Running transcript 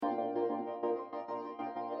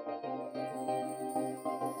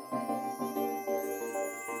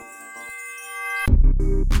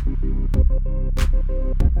This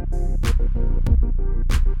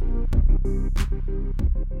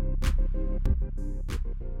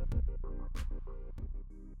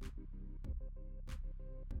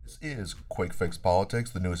is Quick Fix Politics,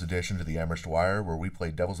 the newest addition to the Amherst Wire, where we play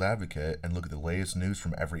devil's advocate and look at the latest news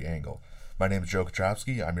from every angle. My name is Joe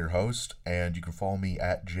Kachowski, I'm your host, and you can follow me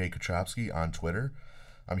at jkachowski on Twitter.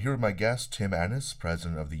 I'm here with my guest, Tim Ennis,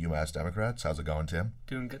 president of the UMass Democrats. How's it going, Tim?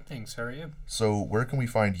 Doing good, thanks. How are you? So, where can we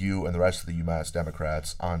find you and the rest of the UMass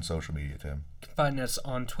Democrats on social media, Tim? You can find us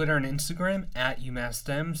on Twitter and Instagram at UMass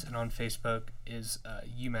Dems, and on Facebook is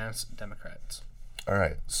UMass Democrats. All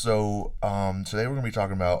right. So today we're going to be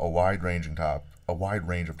talking about a wide range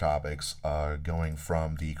of topics, going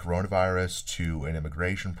from the coronavirus to an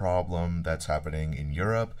immigration problem that's happening in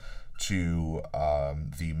Europe to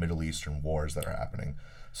the Middle Eastern wars that are happening.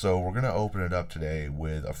 So we're going to open it up today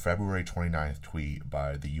with a February 29th tweet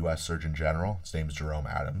by the U.S. Surgeon General. His name is Jerome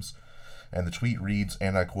Adams. And the tweet reads,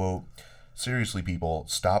 and I quote, "Seriously, people,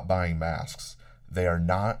 stop buying masks. They are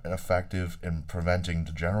not effective in preventing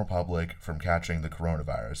the general public from catching the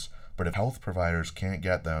coronavirus. But if health providers can't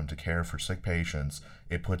get them to care for sick patients,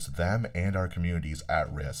 it puts them and our communities at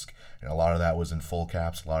risk." And a lot of that was in full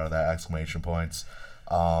caps, a lot of that exclamation points.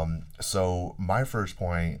 So my first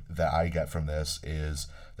point that I get from this is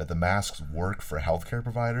that the masks work for healthcare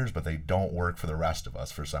providers, but they don't work for the rest of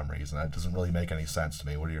us for some reason. That doesn't really make any sense to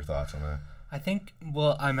me. What are your thoughts on that? I think,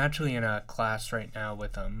 well, I'm actually in a class right now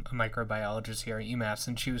with a microbiologist here at UMass,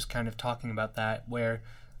 and she was kind of talking about that, where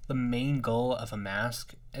the main goal of a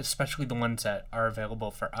mask, especially the ones that are available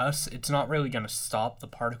for us, it's not really going to stop the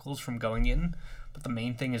particles from going in, but the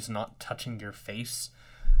main thing is not touching your face,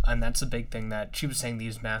 and that's a big thing that she was saying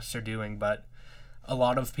these masks are doing, but a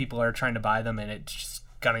lot of people are trying to buy them, and it's just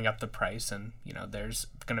gunning up the price, and, you know, there's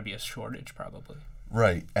going to be a shortage probably.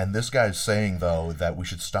 Right, and this guy's saying, though, that we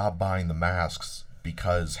should stop buying the masks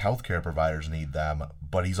because healthcare providers need them,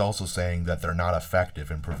 but he's also saying that they're not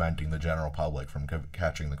effective in preventing the general public from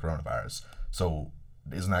catching the coronavirus. So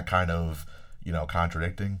isn't that kind of,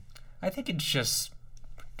 contradicting? I think it's just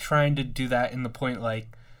trying to do that in the point,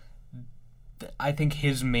 like, I think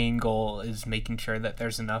his main goal is making sure that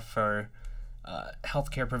there's enough for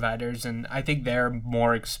healthcare providers, and I think they're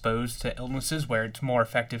more exposed to illnesses where it's more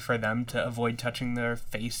effective for them to avoid touching their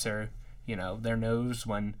face or, their nose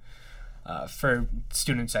when, for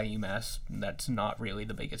students at UMass, that's not really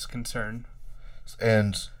the biggest concern.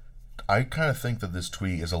 And I kind of think that this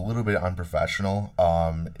tweet is a little bit unprofessional.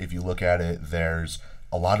 If you look at it, there's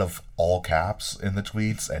a lot of all caps in the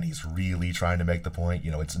tweets, and he's really trying to make the point,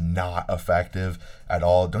 it's not effective at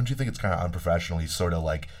all. Don't you think it's kind of unprofessional? He's sort of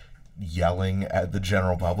like yelling at the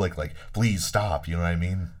general public, like, please stop, you know what I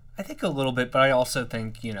mean? I think a little bit, but I also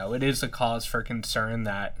think, it is a cause for concern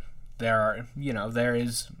that there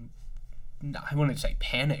is, I wouldn't say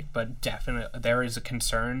panic, but definitely there is a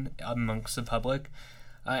concern amongst the public.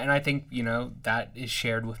 And I think, that is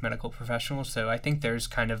shared with medical professionals. So I think there's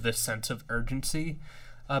kind of this sense of urgency,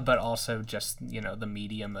 but also just, the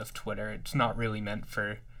medium of Twitter. It's not really meant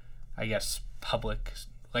for, I guess,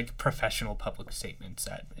 professional public statements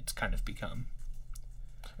that it's kind of become.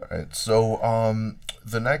 All right, so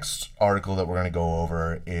the next article that we're going to go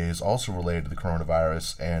over is also related to the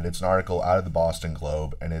coronavirus, and it's an article out of the Boston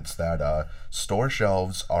Globe, and it's that store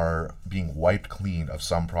shelves are being wiped clean of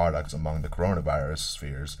some products among the coronavirus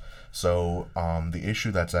spheres. So the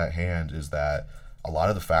issue that's at hand is that a lot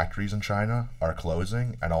of the factories in China are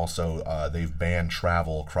closing, and also they've banned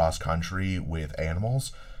travel cross-country with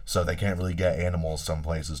animals, so they can't really get animals some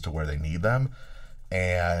places to where they need them,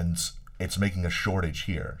 and it's making a shortage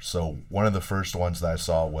here. So one of the first ones that I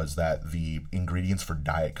saw was that the ingredients for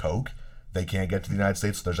Diet Coke, they can't get to the United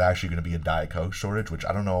States. So there's actually going to be a Diet Coke shortage, which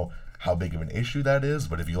I don't know how big of an issue that is,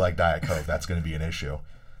 but if you like Diet Coke, that's going to be an issue.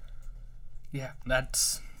 Yeah,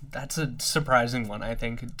 that's a surprising one. I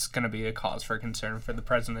think it's going to be a cause for concern for the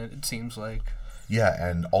president, it seems like. Yeah,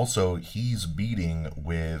 and also he's beating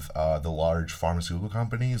with the large pharmaceutical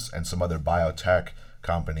companies and some other biotech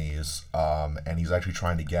companies, and he's actually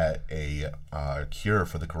trying to get a cure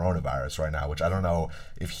for the coronavirus right now, which I don't know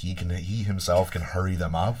if he himself can hurry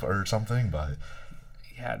them up or something, but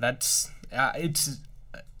yeah, that's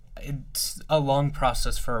it's a long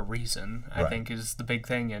process for a reason, I think, is the big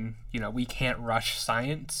thing. And we can't rush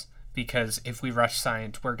science, because if we rush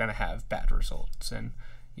science, we're going to have bad results. And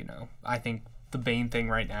I think the main thing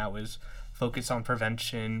right now is focus on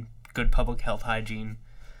prevention, good public health hygiene,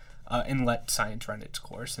 and let science run its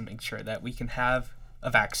course and make sure that we can have a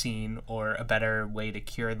vaccine or a better way to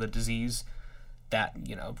cure the disease that,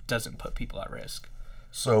 doesn't put people at risk.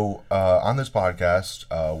 So on this podcast,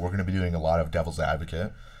 we're going to be doing a lot of devil's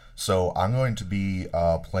advocate. So I'm going to be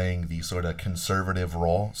playing the sort of conservative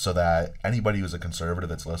role so that anybody who's a conservative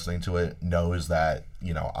that's listening to it knows that,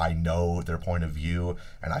 I know their point of view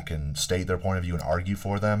and I can state their point of view and argue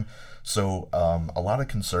for them. So a lot of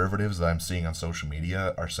conservatives that I'm seeing on social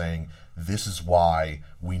media are saying this is why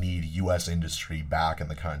we need U.S. industry back in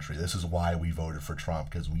the country. This is why we voted for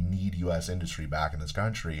Trump, because we need U.S. industry back in this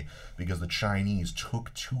country because the Chinese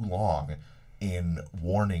took too long in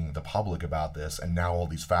warning the public about this, and now all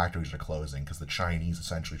these factories are closing because the Chinese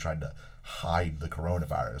essentially tried to hide the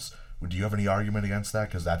coronavirus. Do you have any argument against that?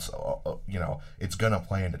 Because that's, it's going to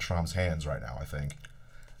play into Trump's hands right now, I think.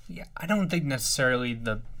 Yeah, I don't think necessarily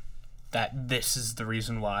that this is the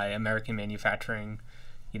reason why American manufacturing,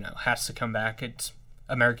 has to come back. It's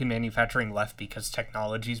American manufacturing left because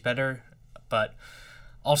technology's better, but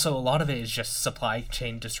also, a lot of it is just supply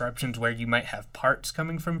chain disruptions where you might have parts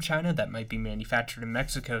coming from China that might be manufactured in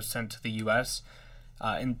Mexico sent to the U.S.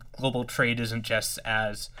 And global trade isn't just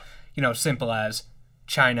as, simple as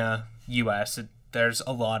China, U.S. There's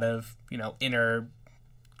a lot of, inner,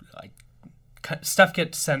 stuff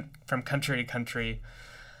gets sent from country to country.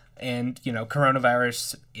 And,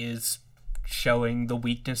 coronavirus is showing the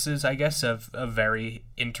weaknesses, I guess, of a very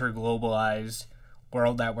interglobalized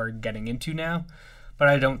world that we're getting into now. But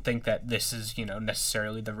I don't think that this is,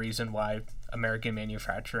 necessarily the reason why American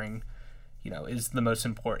manufacturing, is the most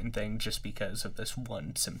important thing just because of this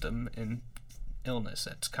one symptom and illness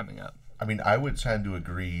that's coming up. I mean, I would tend to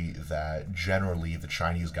agree that generally the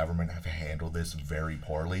Chinese government have handled this very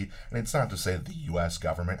poorly. And it's not to say that the U.S.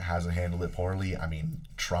 government hasn't handled it poorly. I mean,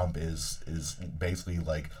 Trump is basically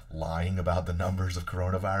lying about the numbers of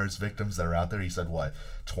coronavirus victims that are out there. He said,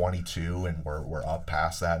 22, and we're up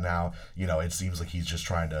past that now. It seems like he's just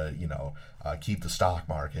trying to, keep the stock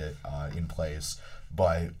market in place.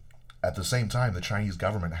 But at the same time, the Chinese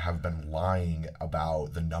government have been lying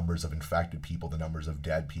about the numbers of infected people, the numbers of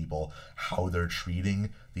dead people, how they're treating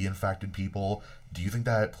the infected people. Do you think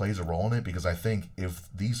that plays a role in it? Because I think if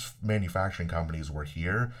these manufacturing companies were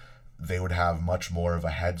here, they would have much more of a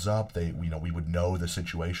heads up. We would know the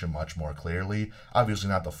situation much more clearly. Obviously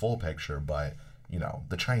not the full picture, but,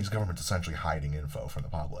 the Chinese government's essentially hiding info from the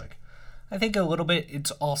public. I think a little bit it's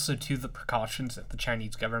also to the precautions that the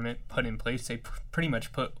Chinese government put in place. They pretty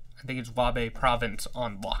much put, I think it's Hubei province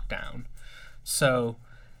on lockdown. So,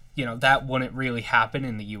 that wouldn't really happen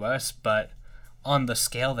in the U.S., but on the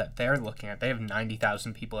scale that they're looking at, they have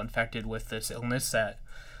 90,000 people infected with this illness that,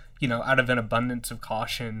 out of an abundance of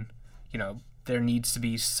caution, there needs to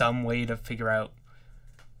be some way to figure out,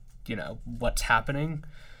 what's happening.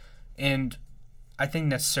 And I think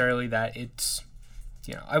necessarily that it's,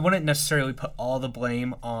 I wouldn't necessarily put all the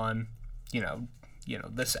blame on,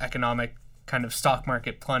 this economic kind of stock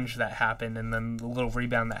market plunge that happened and then the little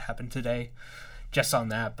rebound that happened today just on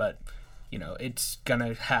that, but it's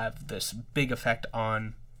gonna have this big effect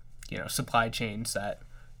on supply chains that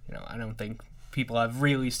I don't think people have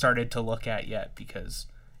really started to look at yet because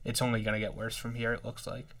it's only going to get worse from here, it looks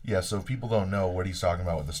like. Yeah, so if people don't know what he's talking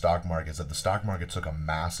about with the stock market, is that the stock market took a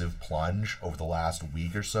massive plunge over the last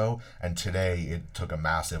week or so, and today it took a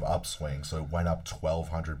massive upswing. So it went up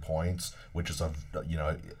 1,200 points, which is,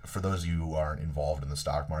 for those of you who aren't involved in the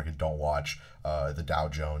stock market, don't watch the Dow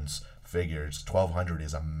Jones figures. 1,200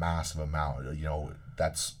 is a massive amount.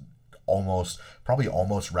 That's probably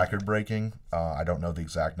almost record-breaking. I don't know the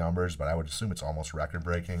exact numbers, but I would assume it's almost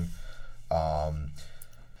record-breaking.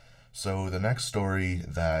 So the next story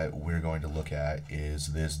that we're going to look at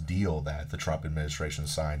is this deal that the Trump administration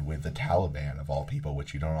signed with the Taliban, of all people,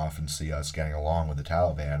 which you don't often see us getting along with the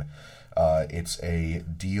Taliban. It's a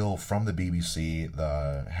deal from the BBC.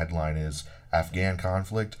 The headline is Afghan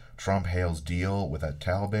conflict, Trump hails deal with the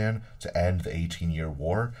Taliban to end the 18-year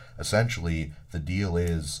war. Essentially, the deal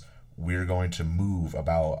is we're going to move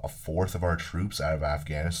about a fourth of our troops out of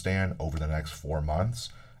Afghanistan over the next 4 months,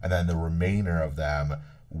 and then the remainder of them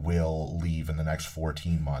will leave in the next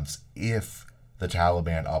 14 months if the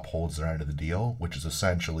Taliban upholds their end of the deal, which is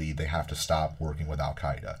essentially they have to stop working with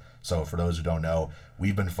Al-Qaeda. So for those who don't know,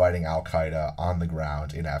 we've been fighting Al-Qaeda on the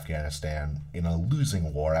ground in Afghanistan in a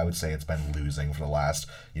losing war. I would say it's been losing for the last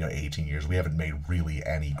 18 years. We haven't made really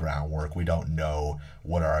any groundwork. We don't know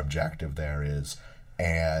what our objective there is.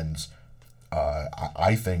 And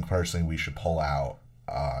I think personally we should pull out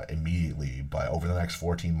immediately, but over the next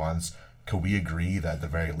 14 months, could we agree that at the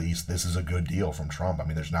very least this is a good deal from Trump? I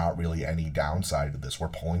mean, there's not really any downside to this. We're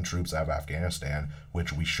pulling troops out of Afghanistan,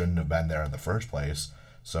 which we shouldn't have been there in the first place.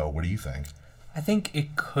 So what do you think? I think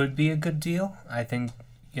it could be a good deal. I think,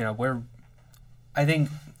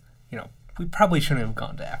 we probably shouldn't have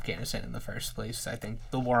gone to Afghanistan in the first place. I think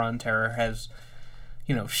the war on terror has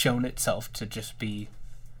shown itself to just be,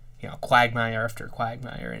 quagmire after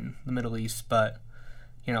quagmire in the Middle East. But,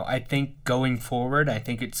 I think going forward, I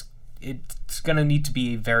think it's going to need to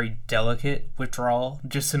be a very delicate withdrawal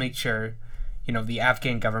just to make sure, the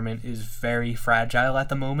Afghan government is very fragile at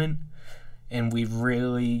the moment. And we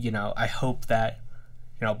really, I hope that,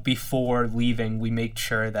 before leaving, we make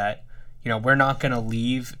sure that, we're not going to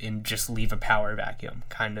leave and just leave a power vacuum,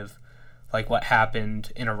 kind of like what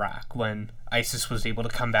happened in Iraq when ISIS was able to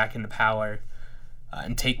come back into power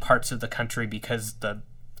and take parts of the country because the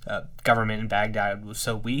government in Baghdad was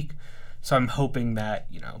so weak. So I'm hoping that,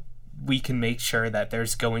 we can make sure that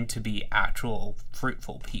there's going to be actual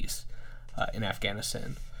fruitful peace in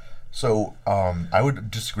Afghanistan. So I would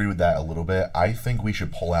disagree with that a little bit. I think we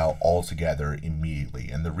should pull out altogether immediately.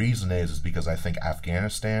 And the reason is because I think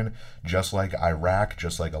Afghanistan, just like Iraq,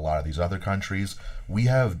 just like a lot of these other countries, we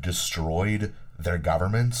have destroyed their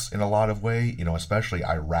governments in a lot of way. Especially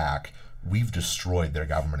Iraq, we've destroyed their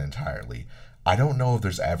government entirely. I don't know if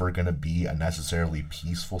there's ever going to be a necessarily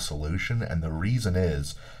peaceful solution. And the reason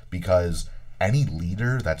is because any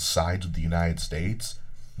leader that sides with the United States,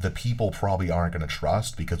 the people probably aren't going to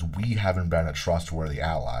trust because we haven't been a trustworthy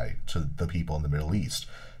ally to the people in the Middle East.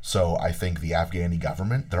 So I think the Afghani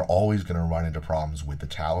government, they're always going to run into problems with the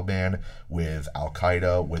Taliban, with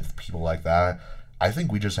Al-Qaeda, with people like that. I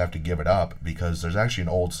think we just have to give it up because there's actually an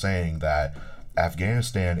old saying that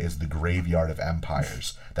Afghanistan is the graveyard of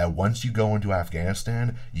empires. That once you go into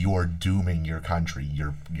Afghanistan, you are dooming your country.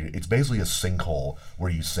 It's basically a sinkhole where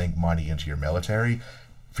you sink money into your military.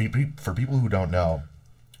 For people who don't know,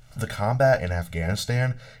 the combat in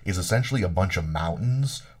Afghanistan is essentially a bunch of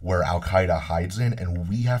mountains where Al-Qaeda hides in, and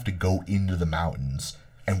we have to go into the mountains,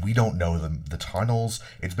 and we don't know the tunnels.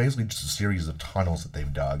 It's basically just a series of tunnels that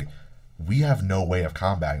they've dug. We have no way of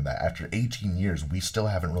combating that. After 18 years, we still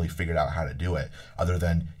haven't really figured out how to do it, other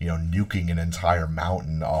than, nuking an entire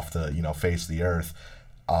mountain off the, face of the earth.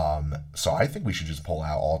 So I think we should just pull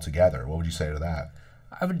out altogether. What would you say to that?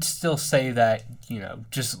 I would still say that,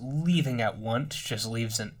 just leaving at once just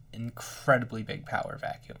leaves an incredibly big power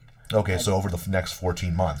vacuum. Okay, so over the next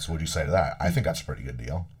 14 months, what would you say to that? I think that's a pretty good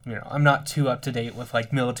deal. I'm not too up to date with,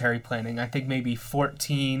 military planning. I think maybe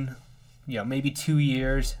 14, maybe 2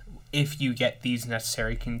 years, if you get these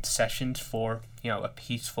necessary concessions for, a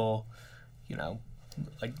peaceful,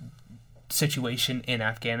 situation in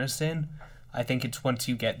Afghanistan. I think it's once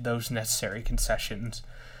you get those necessary concessions.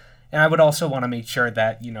 And I would also want to make sure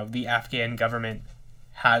that, the Afghan government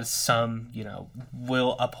has some,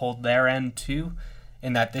 will uphold their end too,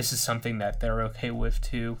 and that this is something that they're okay with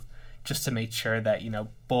too, just to make sure that,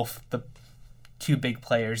 both the two big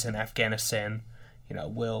players in Afghanistan,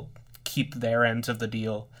 will keep their ends of the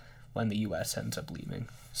deal when the U.S. ends up leaving.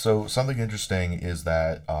 So something interesting is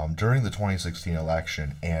that during the 2016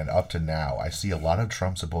 election and up to now, I see a lot of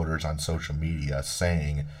Trump supporters on social media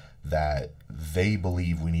saying that they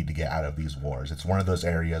believe we need to get out of these wars. It's one of those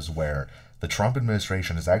areas where the Trump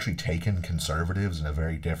administration has actually taken conservatives in a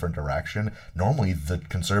very different direction. Normally, the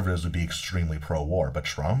conservatives would be extremely pro-war, but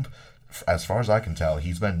Trump, as far as I can tell,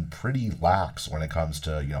 he's been pretty lax when it comes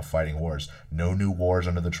to, fighting wars. No new wars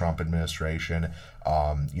under the Trump administration.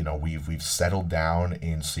 We've settled down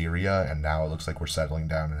in Syria, and now it looks like we're settling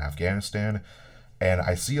down in Afghanistan. And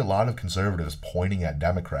I see a lot of conservatives pointing at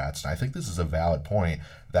Democrats, and I think this is a valid point,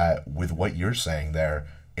 that with what you're saying there,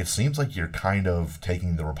 it seems like you're kind of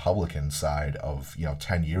taking the Republican side of,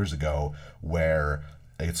 10 years ago, where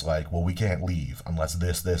it's like, well, we can't leave unless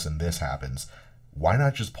this, and this happens. Why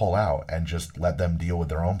not just pull out and just let them deal with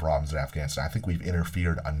their own problems in Afghanistan? I think we've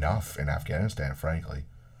interfered enough in Afghanistan, frankly.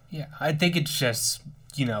 Yeah, I think it's just,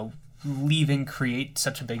 leaving creates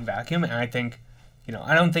such a big vacuum, and I think,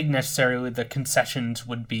 I don't think necessarily the concessions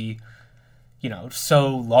would be,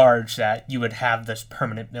 so large that you would have this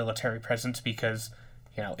permanent military presence because,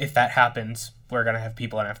 if that happens, we're going to have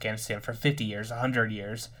people in Afghanistan for 50 years, 100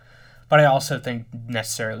 years. But I also think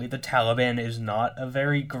necessarily the Taliban is not a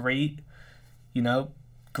very great,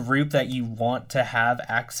 group that you want to have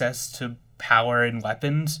access to power and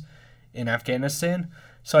weapons in Afghanistan.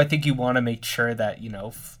 So I think you want to make sure that,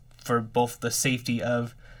 for both the safety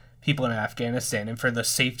of people in Afghanistan and for the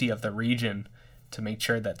safety of the region, to make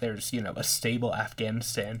sure that there's, a stable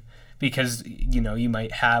Afghanistan. Because, you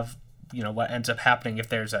might have, what ends up happening if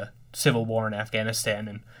there's a civil war in Afghanistan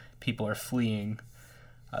and people are fleeing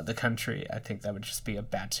the country. I think that would just be a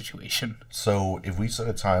bad situation. So if we set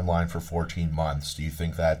a timeline for 14 months, do you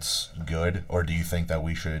think that's good? Or do you think that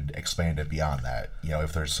we should expand it beyond that?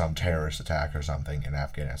 If there's some terrorist attack or something in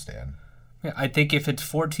Afghanistan? Yeah, I think if it's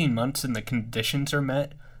 14 months and the conditions are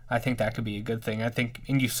met, I think that could be a good thing. I think,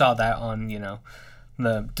 and you saw that on,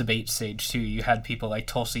 the debate stage too, you had people like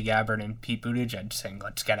Tulsi Gabbard and Pete Buttigieg saying,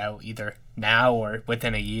 let's get out either now or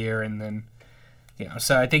within a year. And then,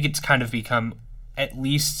 so I think it's kind of become at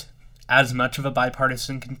least as much of a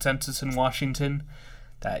bipartisan consensus in Washington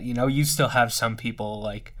that, you still have some people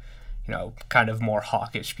like, kind of more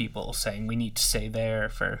hawkish people saying we need to stay there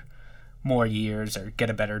for more years or get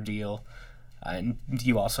a better deal. And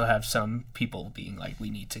you also have some people being like, we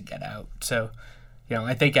need to get out. So,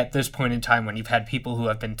 I think at this point in time when you've had people who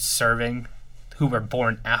have been serving, who were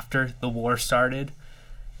born after the war started,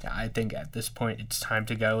 I think at this point it's time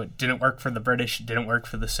to go. It didn't work for the British, it didn't work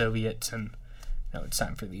for the Soviets, and now it's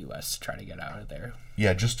time for the U.S. to try to get out of there.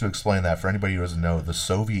 Yeah, just to explain that, for anybody who doesn't know, the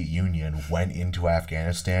Soviet Union went into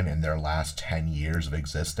Afghanistan in their last 10 years of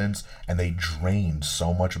existence, and they drained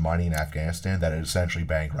so much money in Afghanistan that it essentially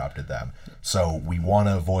bankrupted them. So we want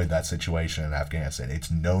to avoid that situation in Afghanistan. It's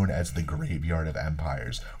known as the graveyard of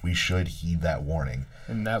empires. We should heed that warning.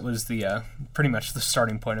 And that was the pretty much the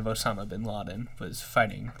starting point of Osama bin Laden, was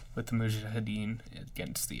fighting with the Mujahideen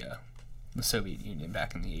against the Soviet Union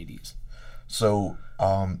back in the 80s. So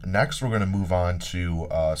next we're going to move on to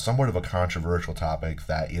somewhat of a controversial topic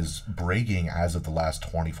that is breaking as of the last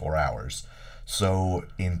 24 hours. So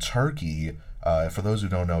in Turkey, for those who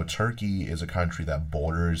don't know, Turkey is a country that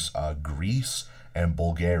borders Greece and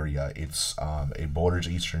Bulgaria. It borders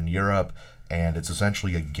Eastern Europe, and it's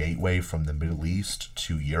essentially a gateway from the Middle East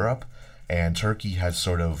to Europe. And Turkey has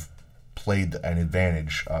sort of played an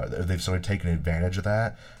advantage. They've sort of taken advantage of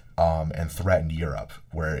that. And threatened Europe,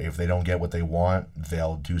 where if they don't get what they want,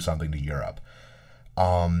 they'll do something to Europe.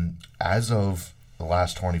 As of the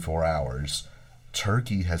last 24 hours,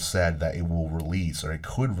 Turkey has said that it will release, or it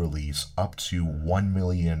could release, up to 1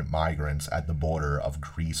 million migrants at the border of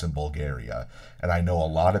Greece and Bulgaria. And I know a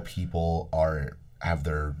lot of people have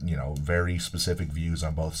their, very specific views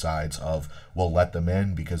on both sides of, we'll let them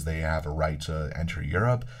in because they have a right to enter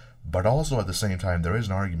Europe. But also at the same time, there is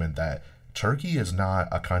an argument that Turkey is not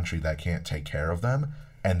a country that can't take care of them,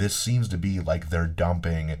 and this seems to be like they're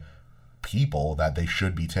dumping people that they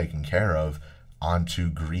should be taking care of onto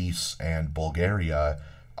Greece and Bulgaria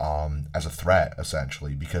as a threat,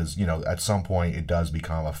 essentially, because, at some point it does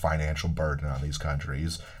become a financial burden on these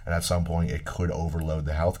countries, and at some point it could overload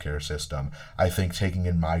the healthcare system. I think taking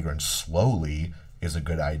in migrants slowly is a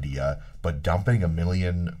good idea, but dumping 1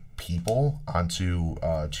 million people onto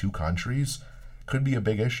two countries could be a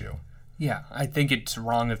big issue. Yeah, I think it's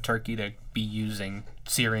wrong of Turkey to be using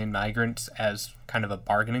Syrian migrants as kind of a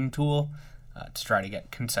bargaining tool to try to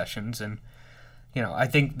get concessions. And, I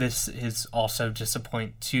think this is also just a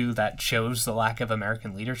point, too, that shows the lack of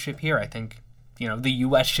American leadership here. I think, the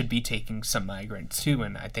U.S. should be taking some migrants, too,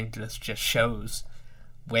 and I think this just shows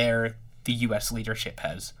where the U.S. leadership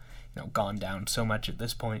has, gone down so much at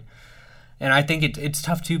this point. And I think it's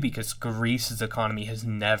tough, too, because Greece's economy has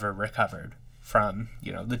never recovered from,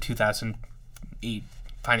 the 2008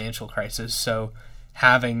 financial crisis. So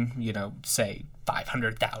having, say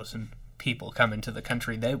 500,000 people come into the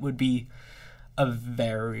country, that would be a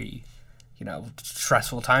very,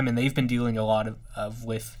 stressful time. And they've been dealing a lot of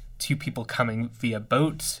with two people coming via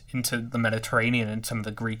boats into the Mediterranean and some of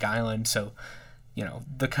the Greek islands. So,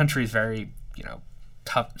 the country is very,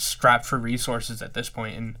 tough, strapped for resources at this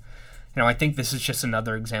point. And, I think this is just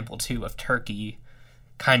another example, too, of Turkey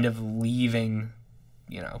kind of leaving,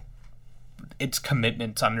 its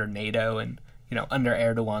commitments under NATO and, under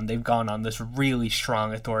Erdogan, they've gone on this really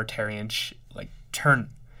strong authoritarian turn.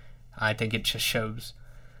 I think it just shows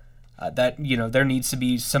that, there needs to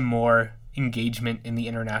be some more engagement in the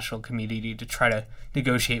international community to try to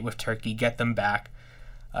negotiate with Turkey, get them back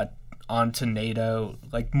onto NATO,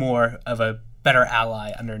 more of a better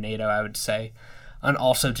ally under NATO, I would say. And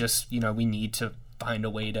also just, we need to find a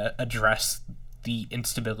way to address the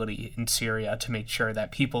instability in Syria to make sure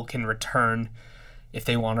that people can return if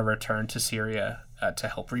they want to return to Syria to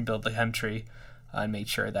help rebuild the country and make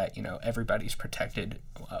sure that, everybody's protected.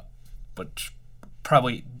 Which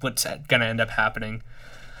probably what's going to end up happening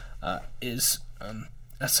is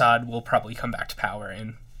Assad will probably come back to power,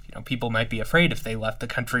 and, people might be afraid if they left the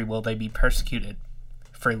country, will they be persecuted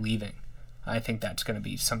for leaving? I think that's going to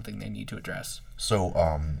be something they need to address. So,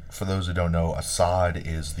 for those who don't know, Assad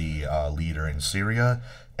is the leader in Syria,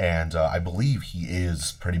 and I believe he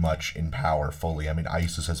is pretty much in power fully. I mean,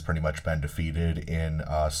 ISIS has pretty much been defeated in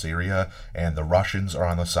Syria, and the Russians are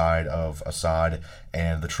on the side of Assad,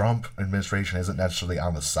 and the Trump administration isn't necessarily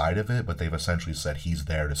on the side of it, but they've essentially said he's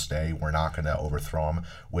there to stay. We're not going to overthrow him,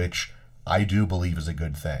 which I do believe is a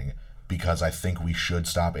good thing, because I think we should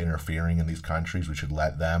stop interfering in these countries. We should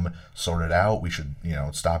let them sort it out. We should,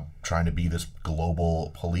 stop trying to be this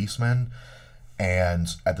global policeman. And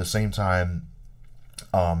at the same time,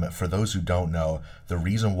 for those who don't know, the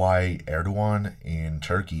reason why Erdogan in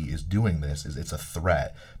Turkey is doing this is it's a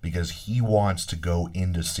threat because he wants to go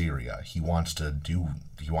into Syria. He wants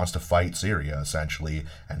to fight Syria essentially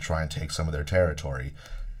and try and take some of their territory.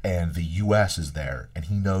 And the U.S. is there, and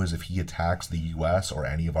he knows if he attacks the U.S. or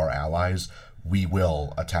any of our allies, we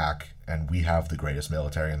will attack, and we have the greatest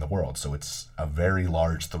military in the world. So it's a very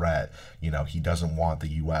large threat. He doesn't want the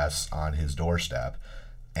U.S. on his doorstep.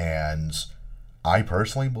 And I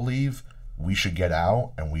personally believe we should get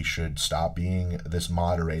out and we should stop being this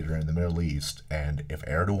moderator in the Middle East. And if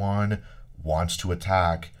Erdogan wants to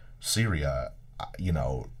attack Syria,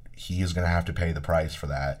 he is going to have to pay the price for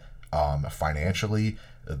that financially,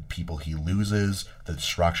 the people he loses, the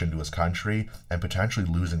destruction to his country, and potentially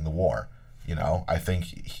losing the war. I think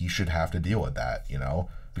he should have to deal with that,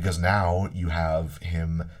 because now you have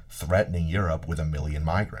him threatening Europe with 1 million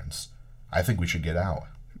migrants. I think we should get out.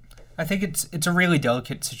 I think it's a really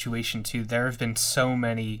delicate situation too. There have been so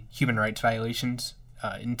many human rights violations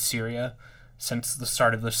in Syria since the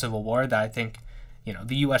start of the civil war that I think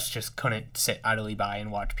the U.S. just couldn't sit idly by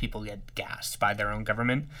and watch people get gassed by their own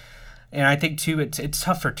government. And I think too it's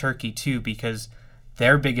tough for Turkey too because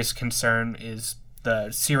their biggest concern is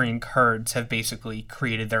the Syrian Kurds have basically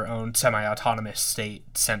created their own semi-autonomous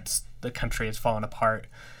state since the country has fallen apart.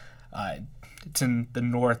 It's in the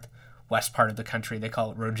northwest part of the country. They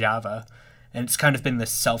call it Rojava. And it's kind of been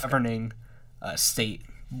this self-governing state.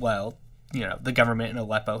 Well, the government in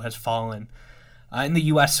Aleppo has fallen. And the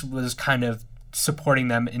U.S. was kind of supporting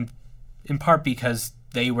them in part because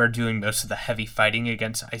they were doing most of the heavy fighting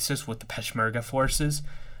against ISIS with the Peshmerga forces.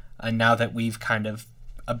 And now that we've kind of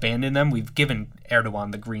abandoned them, we've given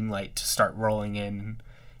Erdogan the green light to start rolling in.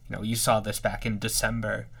 You saw this back in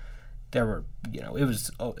December. There were, it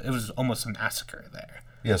was almost a massacre there.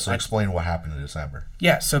 Yeah, so explain what happened in December.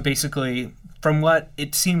 Yeah, so basically, from what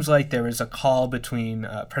it seems like, there was a call between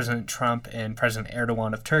President Trump and President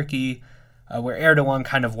Erdogan of Turkey, where Erdogan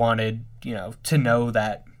kind of wanted, to know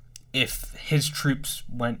that if his troops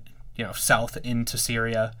went, south into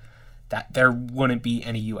Syria, that there wouldn't be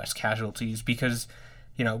any U.S. casualties because,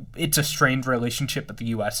 it's a strained relationship, but the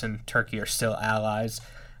U.S. and Turkey are still allies,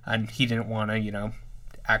 and he didn't want to,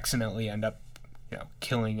 accidentally end up,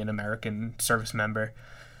 killing an American service member.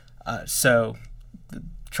 So the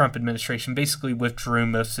Trump administration basically withdrew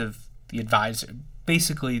most of the advisor.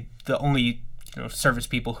 Basically, the only service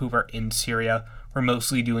people who were in Syria were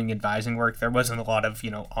mostly doing advising work. There wasn't a lot of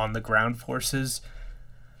on the ground forces,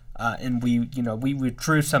 and we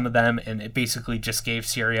withdrew some of them, and it basically just gave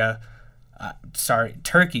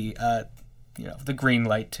Turkey, the green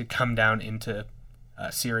light to come down into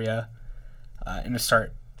Syria and to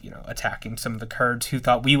start attacking some of the Kurds who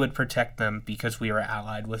thought we would protect them because we were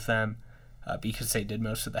allied with them, because they did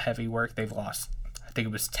most of the heavy work. They've lost, I think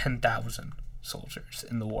it was 10,000 soldiers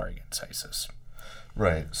in the war against ISIS.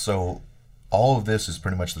 Right. So all of this is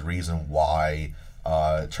pretty much the reason why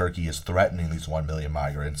Turkey is threatening these 1 million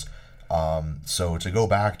migrants. So to go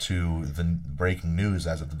back to the breaking news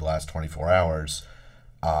as of the last 24 hours,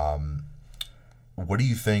 what do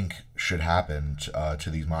you think should happen to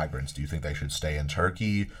these migrants? Do you think they should stay in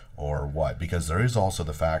Turkey or what? Because there is also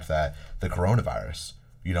the fact that the coronavirus,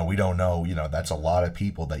 we don't know, that's a lot of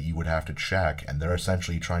people that you would have to check, and they're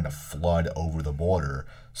essentially trying to flood over the border.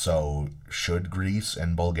 So should Greece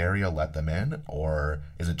and Bulgaria let them in, or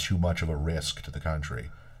is it too much of a risk to the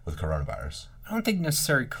country with coronavirus? I don't think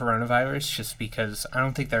necessarily coronavirus, just because I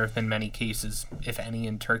don't think there have been many cases, if any,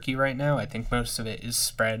 in Turkey right now. I think most of it is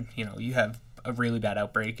spread. You have a really bad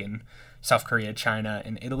outbreak in South Korea, China,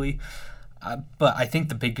 and Italy. But I think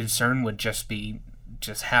the big concern would just be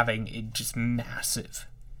having a massive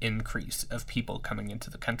increase of people coming into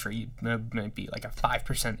the country. It might be like a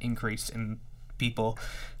 5% increase in people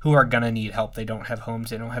who are going to need help. They don't have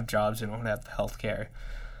homes, they don't have jobs, they don't have health care.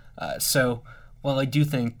 So while I do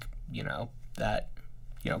think, that,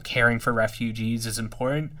 caring for refugees is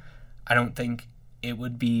important, I don't think it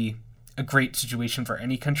would be a great situation for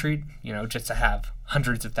any country, just to have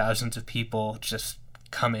hundreds of thousands of people just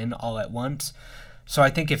come in all at once. So I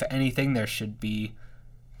think if anything, there should be,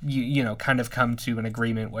 kind of come to an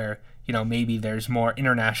agreement where, maybe there's more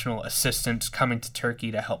international assistance coming to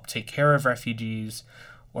Turkey to help take care of refugees,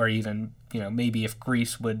 or even, maybe if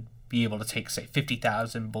Greece would be able to take, say,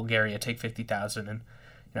 50,000, Bulgaria take 50,000, and,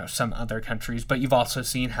 some other countries. But you've also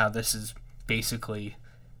seen how this is basically,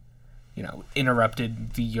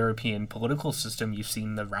 interrupted the European political system. You've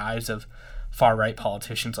seen the rise of far-right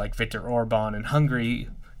politicians like Viktor Orban in Hungary,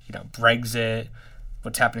 Brexit,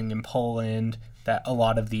 what's happening in Poland, that a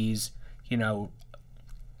lot of these,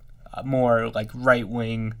 more like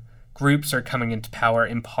right-wing groups are coming into power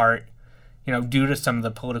in part, due to some of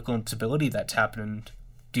the political instability that's happened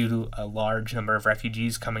due to a large number of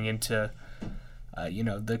refugees coming into,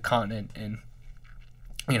 the continent. And,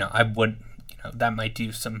 I would, that might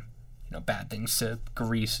do some, bad things to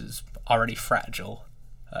Greece's already fragile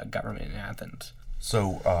government in Athens.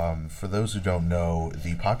 So, for those who don't know,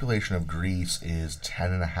 the population of Greece is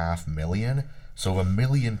 10.5 million. So if 1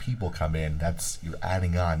 million people come in, you're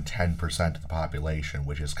adding on 10% of the population,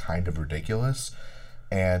 which is kind of ridiculous.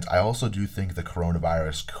 And I also do think the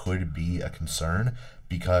coronavirus could be a concern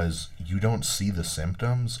because you don't see the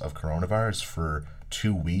symptoms of coronavirus for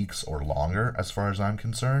 2 weeks or longer, as far as I'm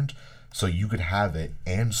concerned. So you could have it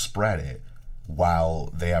and spread it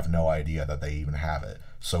while they have no idea that they even have it.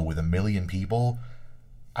 So with 1 million people,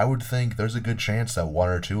 I would think there's a good chance that 1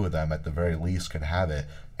 or 2 of them at the very least could have it,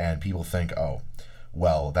 and people think, oh,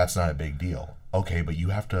 well, that's not a big deal. Okay, but you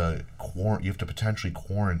have to potentially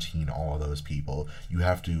quarantine all of those people. You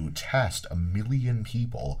have to test 1 million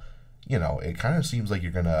people. It kind of seems like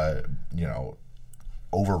you're gonna,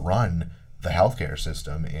 overrun the healthcare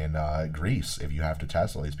system in Greece if you have to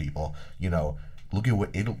test all these people. Look at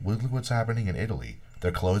what's happening in Italy.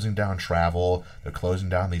 They're closing down travel. They're closing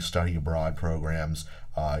down these study abroad programs.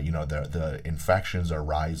 The infections are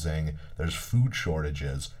rising. There's food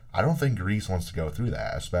shortages. I don't think Greece wants to go through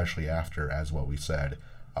that, especially after, as what we said,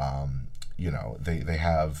 they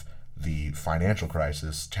have the financial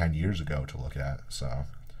crisis 10 years ago to look at.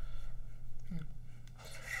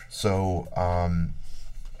 So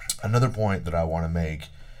another point that I want to make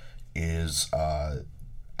is,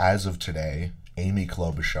 as of today, Amy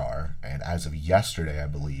Klobuchar, and as of yesterday, I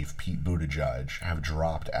believe, Pete Buttigieg have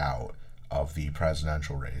dropped out of the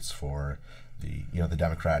presidential race for the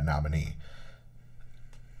Democrat nominee.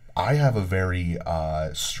 I have a very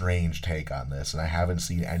strange take on this, and I haven't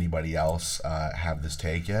seen anybody else have this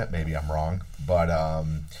take yet. Maybe I'm wrong, but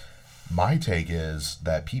my take is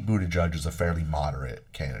that Pete Buttigieg is a fairly moderate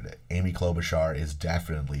candidate. Amy Klobuchar is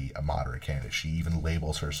definitely a moderate candidate. She even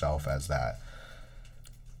labels herself as that.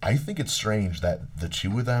 I think it's strange that the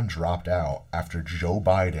two of them dropped out after Joe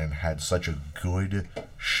Biden had such a good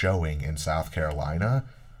showing in South Carolina,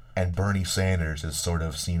 and Bernie Sanders is sort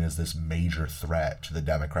of seen as this major threat to the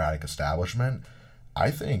Democratic establishment. I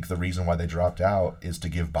think the reason why they dropped out is to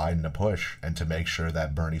give Biden a push and to make sure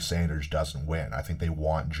that Bernie Sanders doesn't win. I think they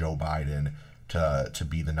want Joe Biden to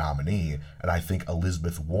be the nominee, and I think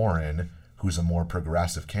Elizabeth Warren, who's a more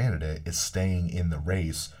progressive candidate, is staying in the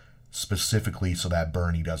race specifically so that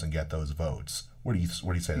Bernie doesn't get those votes. What do you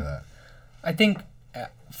say to that? I think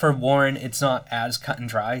for Warren, it's not as cut and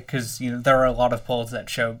dry because there are a lot of polls that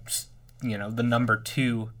show the number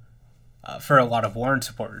 2 for a lot of Warren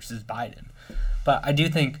supporters is Biden. But I do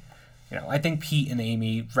think I think Pete and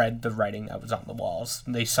Amy read the writing that was on the walls.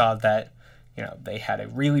 They saw that they had a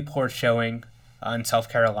really poor showing in South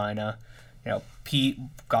Carolina. Pete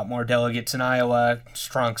got more delegates in Iowa,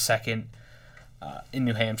 strong second in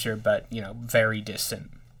New Hampshire, but very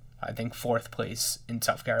distant. I think 4th place in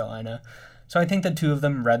South Carolina. So I think the two of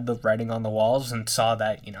them read the writing on the walls and saw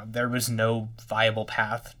that, there was no viable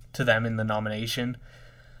path to them in the nomination.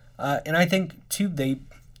 And I think, too, they,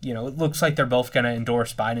 it looks like they're both going to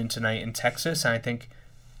endorse Biden tonight in Texas. And I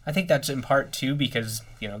think that's in part, too, because,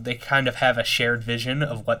 they kind of have a shared vision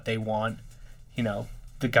of what they want,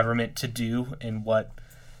 the government to do and what,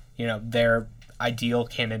 their ideal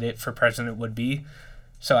candidate for president would be.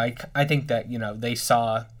 So I think that, they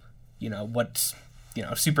saw, what's,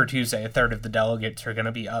 Super Tuesday, a third of the delegates are going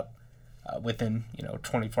to be up within,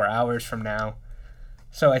 24 hours from now.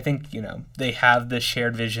 So I think, they have this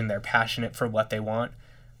shared vision. They're passionate for what they want.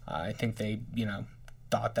 I think they,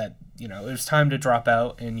 thought that, it was time to drop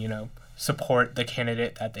out and, support the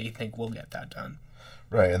candidate that they think will get that done.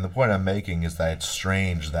 Right, and the point I'm making is that it's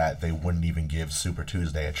strange that they wouldn't even give Super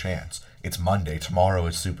Tuesday a chance. It's Monday. Tomorrow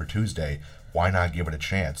is Super Tuesday. Why not give it a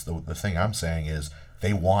chance? The thing I'm saying is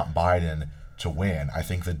they want Biden to win. I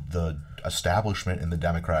think that the establishment in the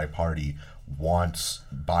Democratic Party wants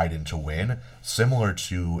Biden to win, similar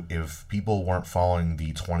to if people weren't following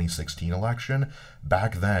the 2016 election.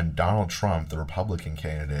 Back then, Donald Trump, the Republican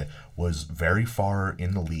candidate, was very far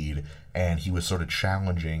in the lead, and he was sort of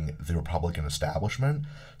challenging the Republican establishment.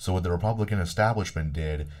 So what the Republican establishment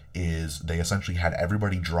did is they essentially had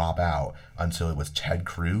everybody drop out until it was Ted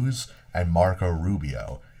Cruz and Marco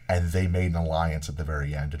Rubio, and they made an alliance at the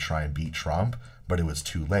very end to try and beat Trump, but it was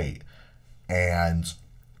too late. And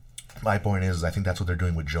My point is, I think that's what they're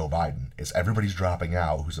doing with Joe Biden. Is everybody's dropping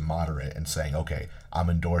out who's a moderate and saying, okay, I'm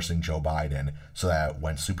endorsing Joe Biden, so that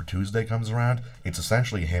when Super Tuesday comes around, it's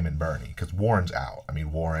essentially him and Bernie, because Warren's out. I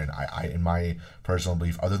mean, Warren, I in my personal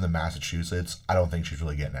belief, other than Massachusetts, I don't think she's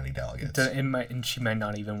really getting any delegates. And she might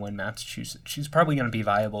not even win Massachusetts. She's probably going to be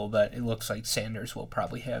viable, but it looks like Sanders will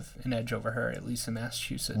probably have an edge over her, at least in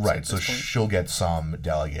Massachusetts. Right, so she'll get some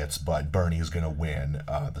delegates, but Bernie is going to win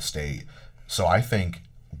the state. So I think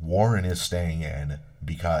Warren is staying in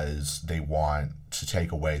because they want to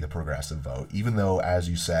take away the progressive vote. Even though, as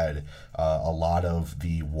you said, a lot of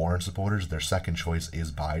the Warren supporters, their second choice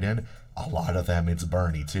is Biden, a lot of them it's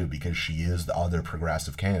Bernie too, because she is the other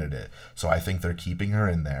progressive candidate. So I think they're keeping her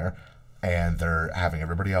in there, and they're having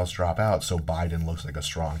everybody else drop out, so Biden looks like a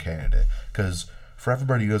strong candidate. Because for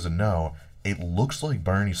everybody who doesn't know, it looks like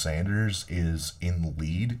Bernie Sanders is in the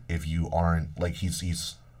lead if you aren't, like,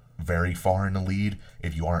 he's very far in the lead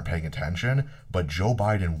if you aren't paying attention, but Joe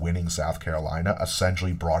Biden winning South Carolina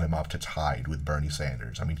essentially brought him up to tied with Bernie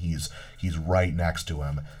Sanders. I mean, he's right next to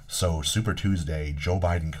him. So Super Tuesday, Joe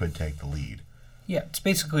Biden could take the lead. Yeah, it's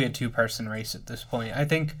basically a two-person race at this point. I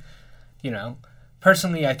think,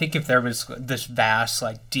 personally, I think if there was this vast,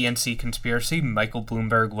 DNC conspiracy, Michael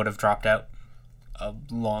Bloomberg would have dropped out a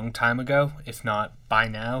long time ago, if not by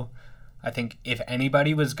now. I think if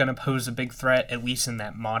anybody was going to pose a big threat, at least in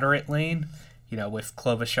that moderate lane, with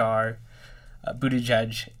Klobuchar,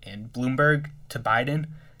 Buttigieg, and Bloomberg to Biden,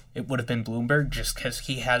 it would have been Bloomberg, just because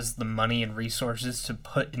he has the money and resources to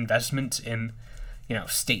put investments in,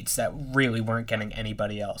 states that really weren't getting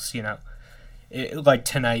anybody else. Like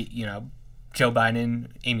tonight, Joe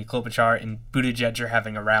Biden, Amy Klobuchar, and Buttigieg are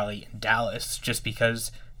having a rally in Dallas, just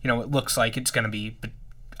because it looks like it's going to be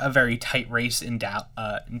a very tight race in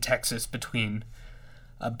Texas between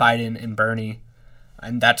Biden and Bernie,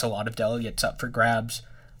 and that's a lot of delegates up for grabs.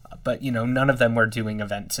 But, none of them were doing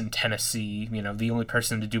events in Tennessee. The only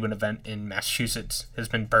person to do an event in Massachusetts has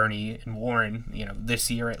been Bernie and Warren, this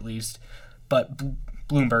year at least. But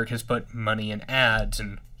Bloomberg has put money in ads,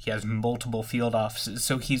 and he has multiple field offices.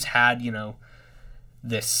 So he's had,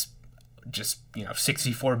 this just,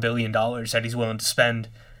 $64 billion that he's willing to spend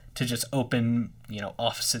to just open,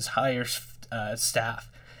 offices, hire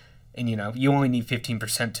staff. And, you only need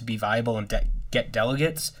 15% to be viable and get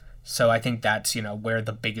delegates. So I think that's, where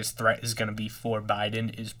the biggest threat is going to be for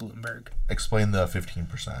Biden is Bloomberg. Explain the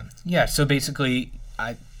 15%. Yeah, so basically,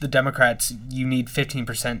 the Democrats, you need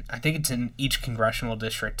 15%. I think it's in each congressional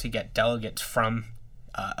district to get delegates from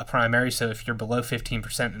a primary. So if you're below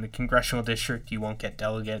 15% in a congressional district, you won't get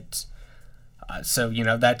delegates. So,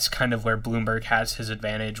 that's kind of where Bloomberg has his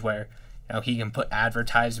advantage, where, he can put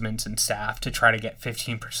advertisements and staff to try to get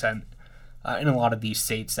 15% in a lot of these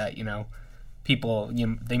states that, people,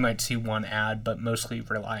 they might see one ad, but mostly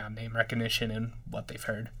rely on name recognition and what they've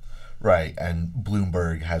heard. Right, and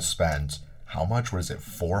Bloomberg has spent, how much was it,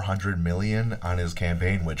 $400 million on his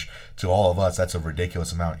campaign, which to all of us, that's a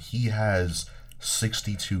ridiculous amount. He has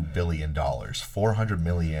 $62 billion. $400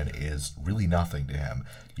 million is really nothing to him,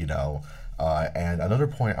 And another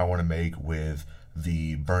point I want to make with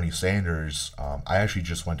the Bernie Sanders, I actually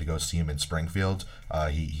just went to go see him in Springfield.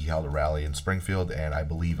 He held a rally in Springfield, and I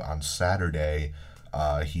believe on Saturday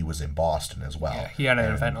he was in Boston as well. Yeah, he had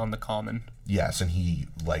an event on the Common. Yes, and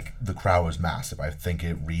the crowd was massive. I think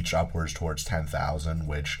it reached upwards towards 10,000,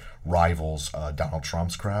 which rivals Donald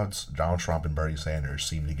Trump's crowds. Donald Trump and Bernie Sanders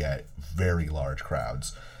seem to get very large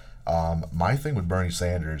crowds. My thing with Bernie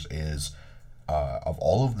Sanders is, of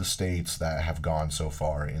all of the states that have gone so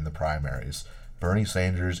far in the primaries, Bernie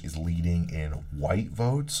Sanders is leading in white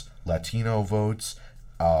votes, Latino votes,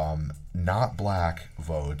 not black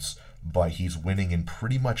votes, but he's winning in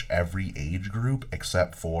pretty much every age group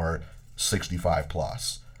except for 65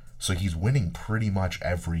 plus. So he's winning pretty much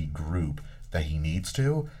every group that he needs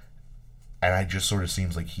to, and it just sort of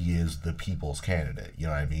seems like he is the people's candidate. You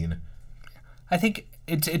know what I mean? I think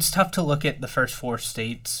it's tough to look at the first four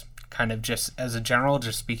states kind of just as a general,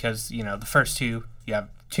 just because, the first two, you have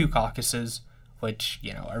two caucuses, which,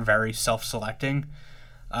 are very self-selecting.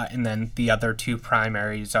 And then the other two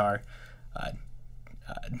primaries are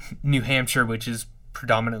New Hampshire, which is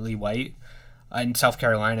predominantly white, and South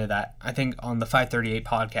Carolina, that I think on the 538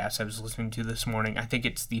 podcast I was listening to this morning, I think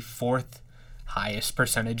it's the fourth highest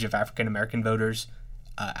percentage of African-American voters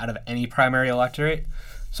out of any primary electorate.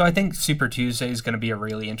 So I think Super Tuesday is going to be a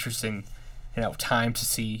really interesting, time to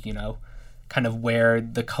see, kind of where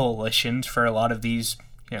the coalitions for a lot of these,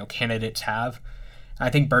 candidates have. I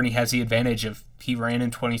think Bernie has the advantage of, he ran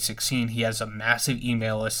in 2016. He has a massive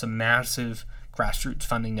email list, a massive grassroots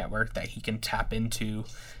funding network that he can tap into,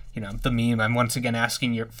 the meme, I'm once again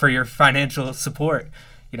asking for your financial support.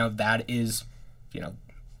 That is,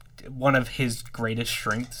 one of his greatest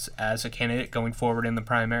strengths as a candidate going forward in the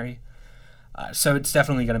primary. So it's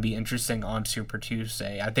definitely going to be interesting on Super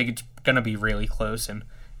Tuesday. I think it's going to be really close, and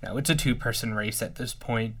it's a two-person race at this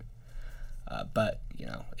point. But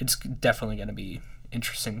it's definitely going to be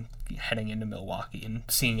interesting heading into Milwaukee and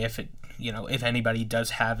seeing if if anybody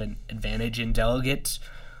does have an advantage in delegates,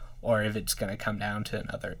 or if it's going to come down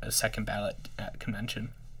to a second ballot convention.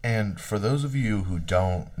 And for those of you who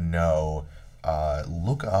don't know,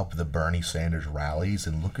 look up the Bernie Sanders rallies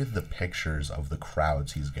and look at the pictures of the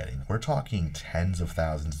crowds he's getting. We're talking tens of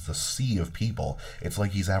thousands. It's a sea of people. It's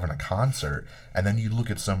like he's having a concert. And then you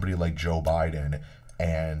look at somebody like Joe Biden,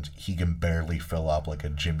 and he can barely fill up like a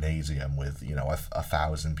gymnasium with,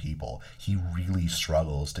 1,000 people. He really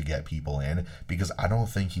struggles to get people in because I don't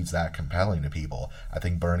think he's that compelling to people. I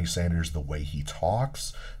think Bernie Sanders, the way he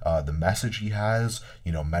talks, the message he has,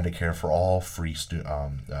 Medicare for all,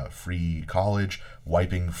 free college,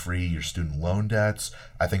 wiping free your student loan debts.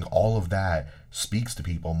 I think all of that speaks to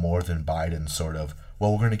people more than Biden's sort of,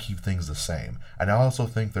 well, we're going to keep things the same. And I also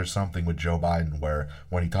think there's something with Joe Biden where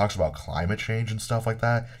when he talks about climate change and stuff like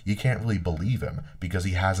that, you can't really believe him because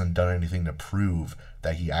he hasn't done anything to prove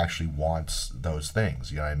that he actually wants those things.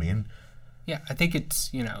 You know what I mean? Yeah, I think it's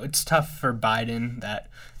tough for Biden that,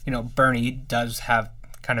 Bernie does have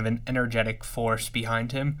kind of an energetic force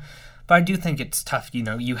behind him. But I do think it's tough,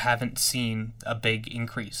 you haven't seen a big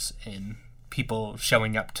increase in people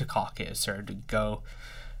showing up to caucus or to go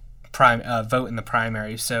vote in the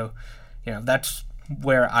primary. So, that's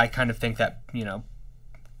where I kind of think that,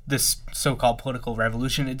 this so-called political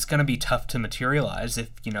revolution, it's going to be tough to materialize if,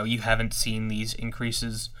 you haven't seen these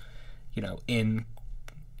increases,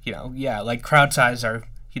 like crowd size are,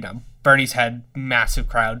 Bernie's had massive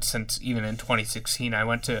crowds since even in 2016.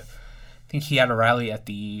 I think he had a rally at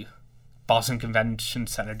the Boston Convention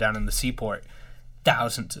Center down in the Seaport,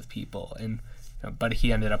 thousands of people, and but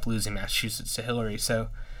he ended up losing Massachusetts to Hillary. So,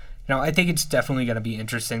 I think it's definitely going to be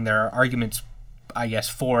interesting. There are arguments, I guess,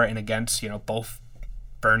 for and against, both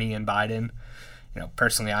Bernie and Biden.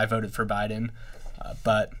 Personally, I voted for Biden,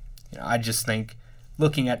 but I just think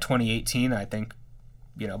looking at 2018, I think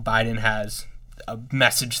Biden has a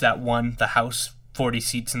message that won the House, 40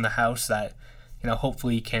 seats in the House that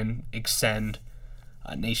hopefully can extend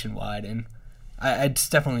nationwide, and it's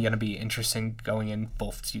definitely going to be interesting going in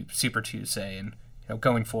both to Super Tuesday and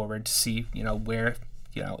going forward to see where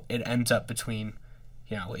it ends up between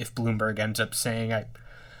if Bloomberg ends up saying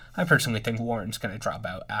I personally think Warren's going to drop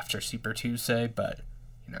out after Super Tuesday, but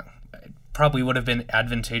it probably would have been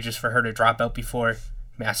advantageous for her to drop out before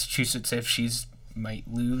Massachusetts if she's might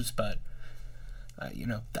lose, but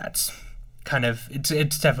that's kind of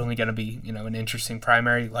it's definitely going to be an interesting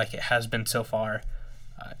primary like it has been so far,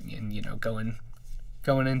 and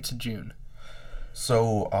going into June.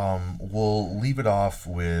 So we'll leave it off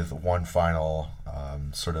with one final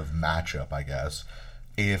sort of matchup, I guess.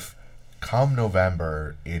 If come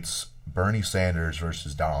November it's Bernie Sanders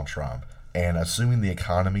versus Donald Trump, and assuming the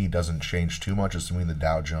economy doesn't change too much, assuming the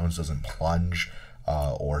Dow Jones doesn't plunge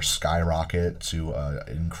or skyrocket to an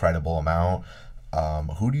incredible amount,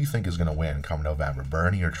 who do you think is going to win come November,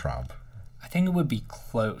 Bernie or Trump? I think it would be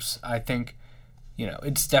close. I think,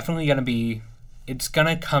 it's definitely going to be, it's going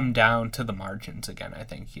to come down to the margins again. I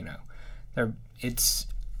think,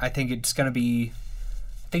 I think it's going to be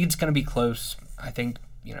close. I think,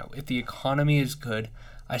 if the economy is good,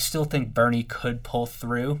 I still think Bernie could pull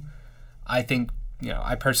through. I think,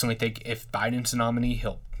 I personally think if Biden's the nominee,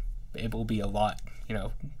 it will be a lot,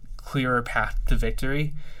 clearer path to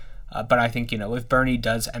victory. But I think, if Bernie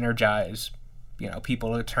does energize,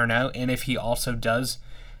 people to turn out, and if he also does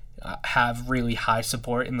have really high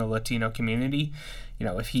support in the Latino community,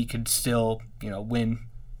 if he could still, win,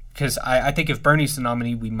 because I think if Bernie's the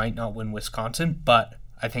nominee, we might not win Wisconsin, but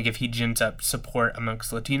I think if he gins up support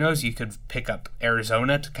amongst Latinos, you could pick up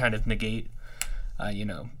Arizona to kind of negate,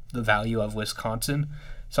 the value of Wisconsin.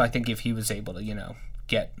 So I think if he was able to,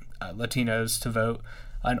 get Latinos to vote,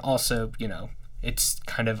 and also, it's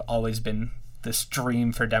kind of always been this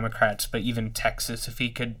dream for Democrats, but even Texas, if he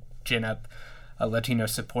could gin up Latino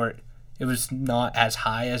support, it was not as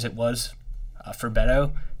high as it was for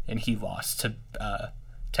Beto, and he lost to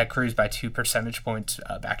Ted Cruz by 2 percentage points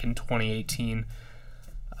back in 2018.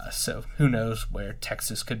 So who knows where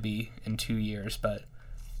Texas could be in 2 years, but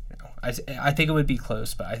I think it would be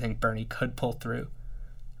close, but I think Bernie could pull through.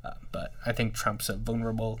 But I think Trump's a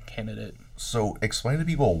vulnerable candidate. So explain to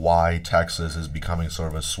people why Texas is becoming sort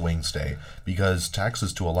of a swing state. Because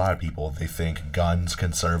Texas, to a lot of people, they think guns,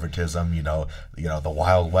 conservatism, the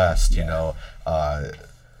Wild West.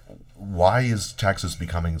 Why is Texas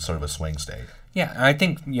becoming sort of a swing state? Yeah, I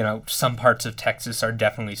think some parts of Texas are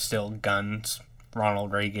definitely still guns,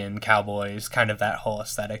 Ronald Reagan, cowboys, kind of that whole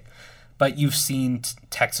aesthetic. But you've seen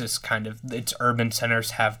Texas its urban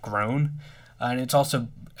centers have grown, and it's also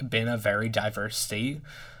been a very diverse state.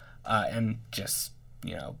 And just,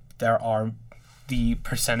 the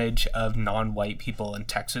percentage of non-white people in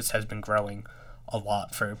Texas has been growing a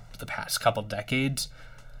lot for the past couple decades.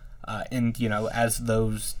 And, as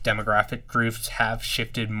those demographic groups have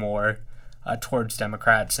shifted more towards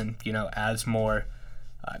Democrats and, as more...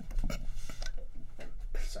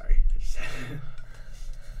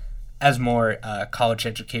 as more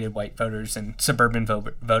college-educated white voters and suburban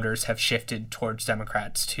voters have shifted towards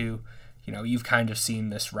Democrats too, you've kind of seen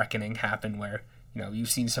this reckoning happen where, you've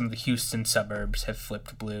seen some of the Houston suburbs have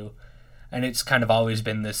flipped blue. And it's kind of always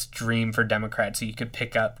been this dream for Democrats that you could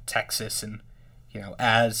pick up Texas and,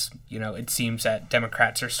 it seems that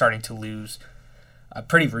Democrats are starting to lose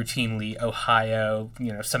pretty routinely Ohio,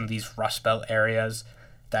 some of these Rust Belt areas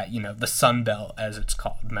that, the Sun Belt, as it's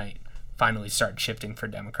called, might finally start shifting for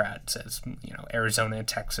Democrats as, Arizona and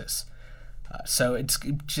Texas. So it's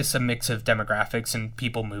just a mix of demographics and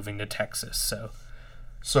people moving to Texas.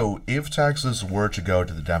 So if Texas were to go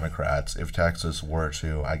to the Democrats, if Texas were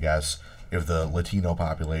to, if the Latino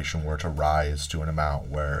population were to rise to an amount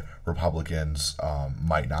where Republicans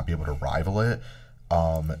might not be able to rival it,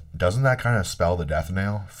 doesn't that kind of spell the death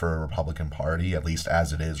knell for a Republican Party, at least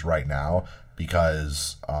as it is right now?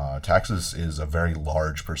 Because Texas is a very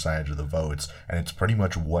large percentage of the votes, and it's pretty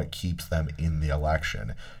much what keeps them in the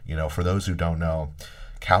election. For those who don't know,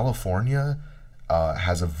 California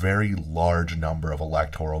has a very large number of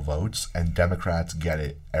electoral votes, and Democrats get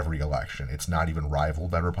it every election. It's not even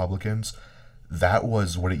rivaled by Republicans. That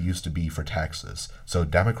was what it used to be for Texas. So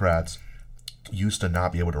Democrats used to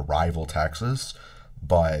not be able to rival Texas,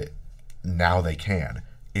 but now they can.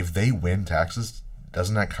 If they win Texas,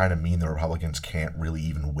 doesn't that kind of mean the Republicans can't really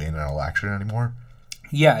even win an election anymore?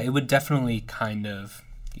 Yeah, it would definitely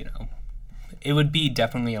it would be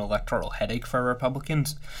definitely an electoral headache for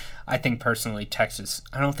Republicans. I think personally Texas,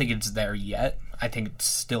 I don't think it's there yet. I think it's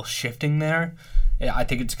still shifting there. I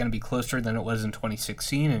think it's going to be closer than it was in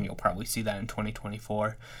 2016, and you'll probably see that in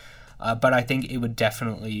 2024. But I think it would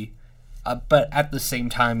definitely... but at the same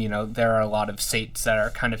time, there are a lot of states that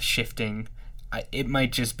are kind of shifting. It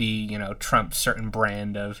might just be, Trump's certain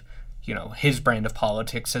brand of, his brand of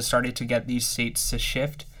politics has started to get these states to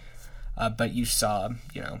shift. But you saw,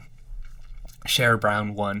 Sherrod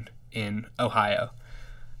Brown won in Ohio.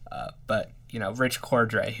 But, Rich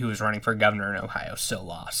Cordray, who was running for governor in Ohio, still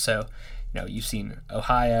lost. So, you've seen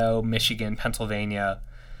Ohio, Michigan, Pennsylvania,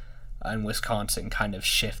 and Wisconsin kind of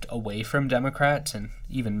shift away from Democrats, and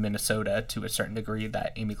even Minnesota to a certain degree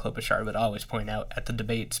that Amy Klobuchar would always point out at the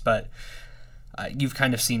debates. But you've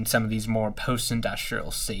kind of seen some of these more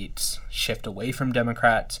post-industrial states shift away from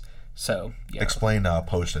Democrats. So explain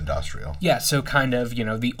post-industrial. Yeah, so kind of,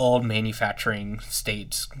 the old manufacturing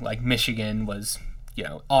states, like Michigan was,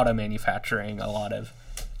 auto manufacturing, a lot of,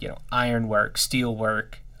 iron work, steel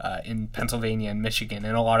work in Pennsylvania and Michigan,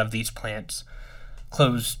 and a lot of these plants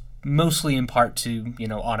closed mostly in part to,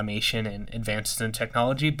 automation and advances in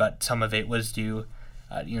technology, but some of it was due,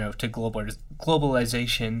 to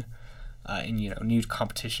globalization and, new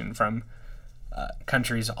competition from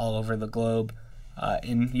countries all over the globe.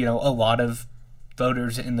 And, a lot of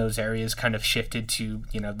voters in those areas kind of shifted to,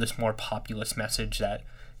 this more populist message that,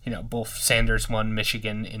 both Sanders won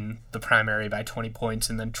Michigan in the primary by 20 points,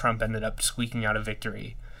 and then Trump ended up squeaking out a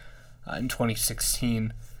victory in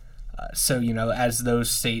 2016. So, as those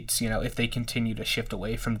states, if they continue to shift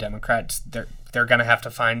away from Democrats, they're going to have to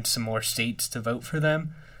find some more states to vote for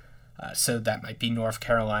them. So that might be North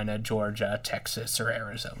Carolina, Georgia, Texas, or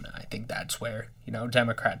Arizona. I think that's where,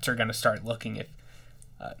 Democrats are going to start looking at,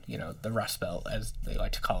 the Rust Belt, as they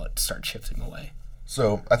like to call it, start shifting away.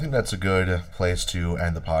 So I think that's a good place to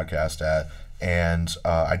end the podcast at. And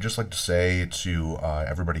I'd just like to say to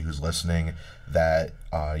everybody who's listening that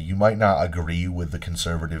you might not agree with the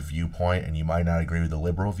conservative viewpoint and you might not agree with the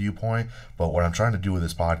liberal viewpoint, but what I'm trying to do with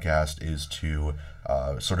this podcast is to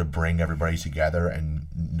sort of bring everybody together and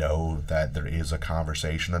know that there is a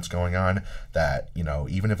conversation that's going on, that, you know,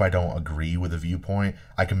 even if I don't agree with a viewpoint,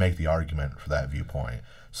 I can make the argument for that viewpoint.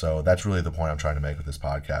 So that's really the point I'm trying to make with this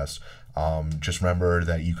podcast. Just remember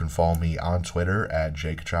that you can follow me on Twitter at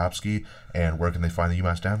Jake Kachowski. And where can they find the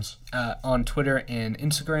UMass Dems? On Twitter and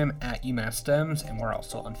Instagram at UMass Dems, and we're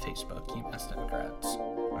also on Facebook, UMass Democrats.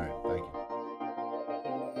 All right, thank you.